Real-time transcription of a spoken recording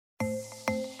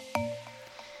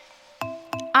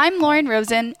I'm Lauren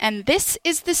Rosen, and this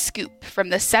is The Scoop from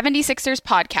the 76ers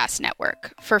Podcast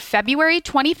Network for February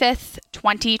 25th,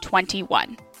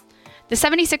 2021. The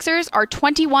 76ers are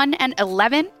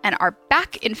 21-11 and are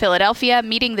back in Philadelphia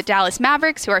meeting the Dallas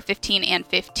Mavericks, who are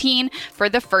 15-15 for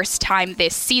the first time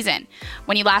this season.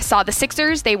 When you last saw the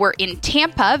Sixers, they were in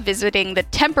Tampa visiting the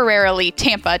temporarily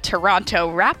Tampa-Toronto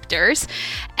Raptors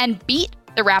and beat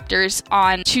the Raptors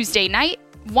on Tuesday night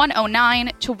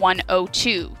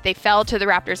 109-102. They fell to the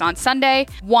Raptors on Sunday,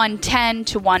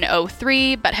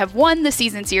 110-103, but have won the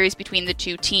season series between the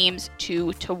two teams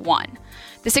 2-1.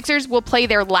 The Sixers will play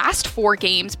their last 4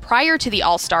 games prior to the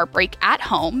All-Star break at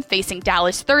home, facing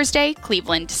Dallas Thursday,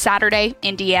 Cleveland Saturday,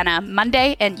 Indiana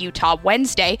Monday, and Utah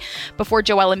Wednesday, before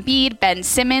Joel Embiid, Ben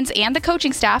Simmons, and the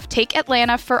coaching staff take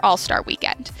Atlanta for All-Star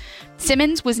weekend.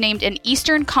 Simmons was named an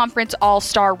Eastern Conference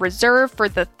All-Star reserve for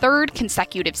the 3rd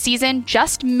consecutive season,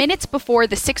 just minutes before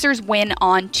the Sixers win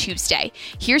on Tuesday.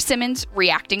 Here's Simmons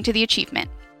reacting to the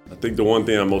achievement. I think the one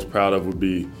thing I'm most proud of would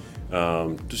be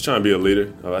just trying to be a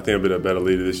leader. I think I've been a better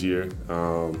leader this year,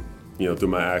 through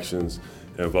my actions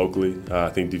and vocally. I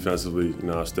think defensively,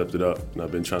 I've stepped it up, and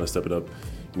I've been trying to step it up,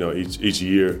 each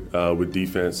year with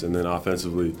defense, and then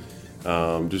offensively,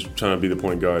 just trying to be the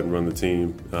point guard and run the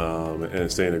team,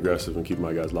 and staying aggressive and keeping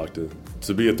my guys locked in.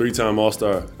 To be a 3-time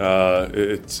All-Star,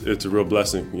 it's a real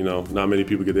blessing. Not many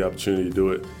people get the opportunity to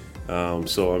do it,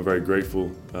 so I'm very grateful,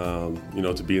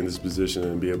 to be in this position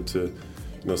and be able to,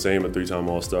 say I'm a 3-time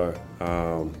All-Star,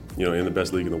 in the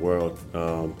best league in the world.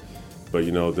 But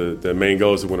the main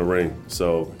goal is to win a ring.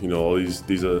 So all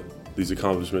these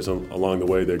accomplishments along the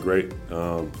way, they're great.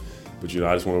 But I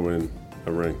just want to win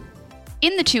a ring.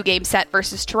 In the 2-game set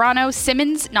versus Toronto,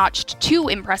 Simmons notched 2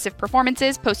 impressive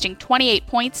performances, posting 28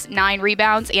 points, 9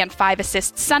 rebounds, and 5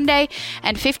 assists Sunday,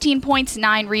 and 15 points,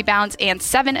 9 rebounds, and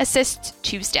 7 assists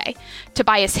Tuesday.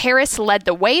 Tobias Harris led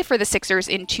the way for the Sixers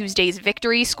in Tuesday's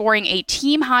victory, scoring a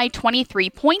team-high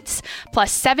 23 points,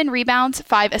 plus 7 rebounds,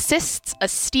 5 assists, a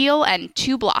steal, and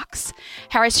 2 blocks.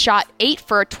 Harris shot 8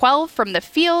 for 12 from the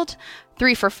field,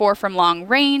 3 for 4 from long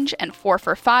range, and 4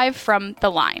 for 5 from the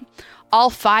line. All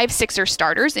 5 Sixer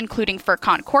starters, including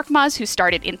Furkan Korkmaz, who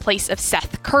started in place of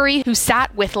Seth Curry, who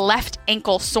sat with left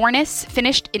ankle soreness,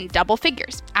 finished in double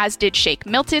figures, as did Shake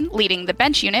Milton, leading the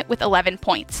bench unit with 11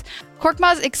 points.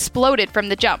 Korkmaz exploded from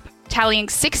the jump, tallying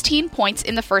 16 points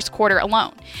in the first quarter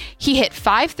alone. He hit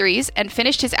 5 threes and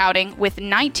finished his outing with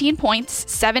 19 points,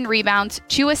 7 rebounds,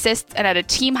 2 assists, and at a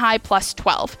team-high plus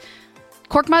 12.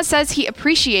 Korkmaz says he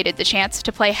appreciated the chance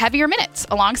to play heavier minutes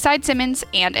alongside Simmons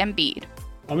and Embiid.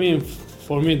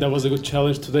 For me, that was a good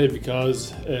challenge today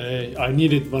because I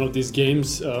needed one of these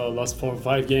games. Last 4 or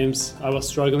 5 games, I was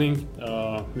struggling.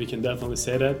 We can definitely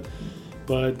say that.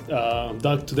 But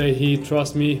Doug today, he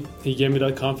trusted me. He gave me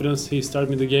that confidence. He started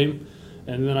me the game.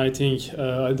 And then I think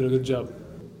I did a good job.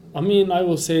 I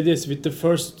will say this. With the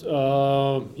first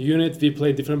unit, we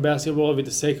played different basketball. With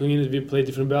the second unit, we played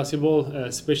different basketball.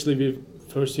 Especially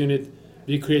with first unit,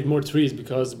 we create more threes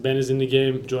because Ben is in the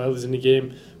game, Joel is in the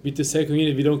game. With the second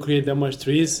unit, we don't create that much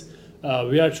threes.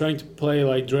 We are trying to play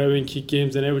like driving, kick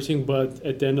games and everything, but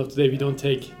at the end of the day, we don't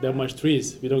take that much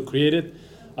threes. We don't create it.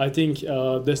 I think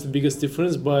that's the biggest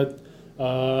difference, but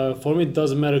for me, it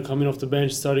doesn't matter coming off the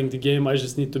bench, starting the game. I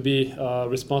just need to be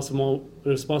responsible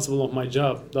of my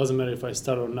job. Doesn't matter if I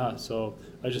start or not, so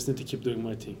I just need to keep doing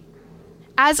my thing.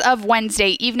 As of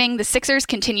Wednesday evening, the Sixers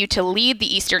continue to lead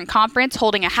the Eastern Conference,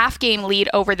 holding a half-game lead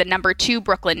over the number 2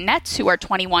 Brooklyn Nets, who are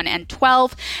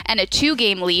 21-12, and a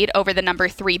 2-game lead over the number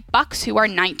 3 Bucks, who are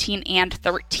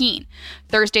 19-13.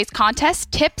 Thursday's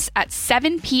contest tips at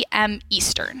 7 p.m.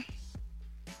 Eastern.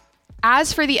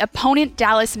 As for the opponent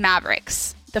Dallas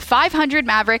Mavericks, the 500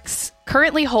 Mavericks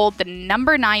currently hold the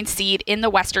number 9 seed in the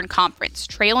Western Conference,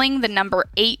 trailing the number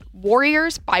 8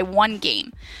 Warriors by 1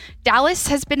 game. Dallas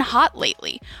has been hot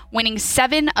lately, winning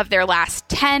 7 of their last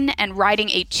 10 and riding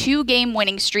a 2-game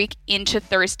winning streak into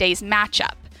Thursday's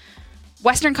matchup.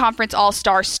 Western Conference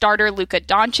All-Star starter Luka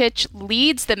Doncic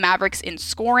leads the Mavericks in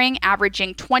scoring,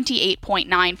 averaging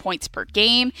 28.9 points per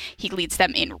game. He leads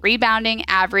them in rebounding,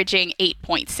 averaging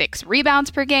 8.6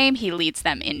 rebounds per game. He leads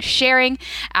them in sharing,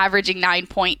 averaging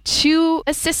 9.2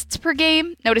 assists per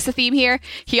game. Notice a theme here.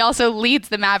 He also leads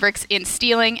the Mavericks in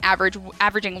stealing,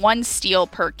 averaging 1 steal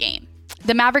per game.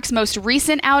 The Mavericks' most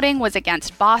recent outing was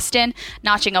against Boston,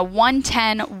 notching a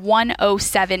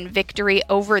 110-107 victory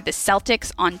over the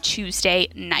Celtics on Tuesday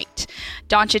night.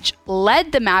 Doncic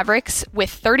led the Mavericks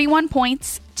with 31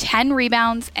 points, 10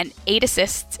 rebounds, and 8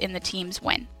 assists in the team's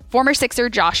win. Former Sixer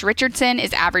Josh Richardson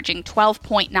is averaging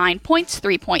 12.9 points,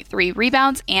 3.3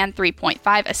 rebounds, and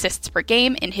 3.5 assists per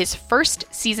game in his first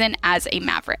season as a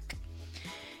Maverick.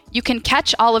 You can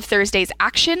catch all of Thursday's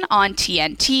action on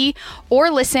TNT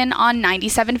or listen on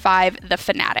 97.5 The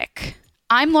Fanatic.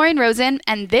 I'm Lauren Rosen,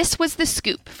 and this was The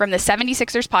Scoop from the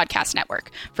 76ers Podcast Network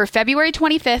for February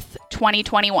 25th,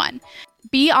 2021.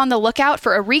 Be on the lookout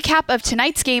for a recap of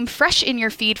tonight's game fresh in your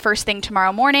feed first thing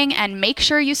tomorrow morning, and make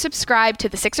sure you subscribe to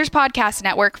the Sixers Podcast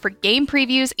Network for game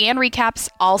previews and recaps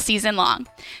all season long.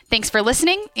 Thanks for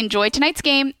listening, enjoy tonight's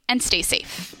game, and stay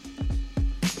safe.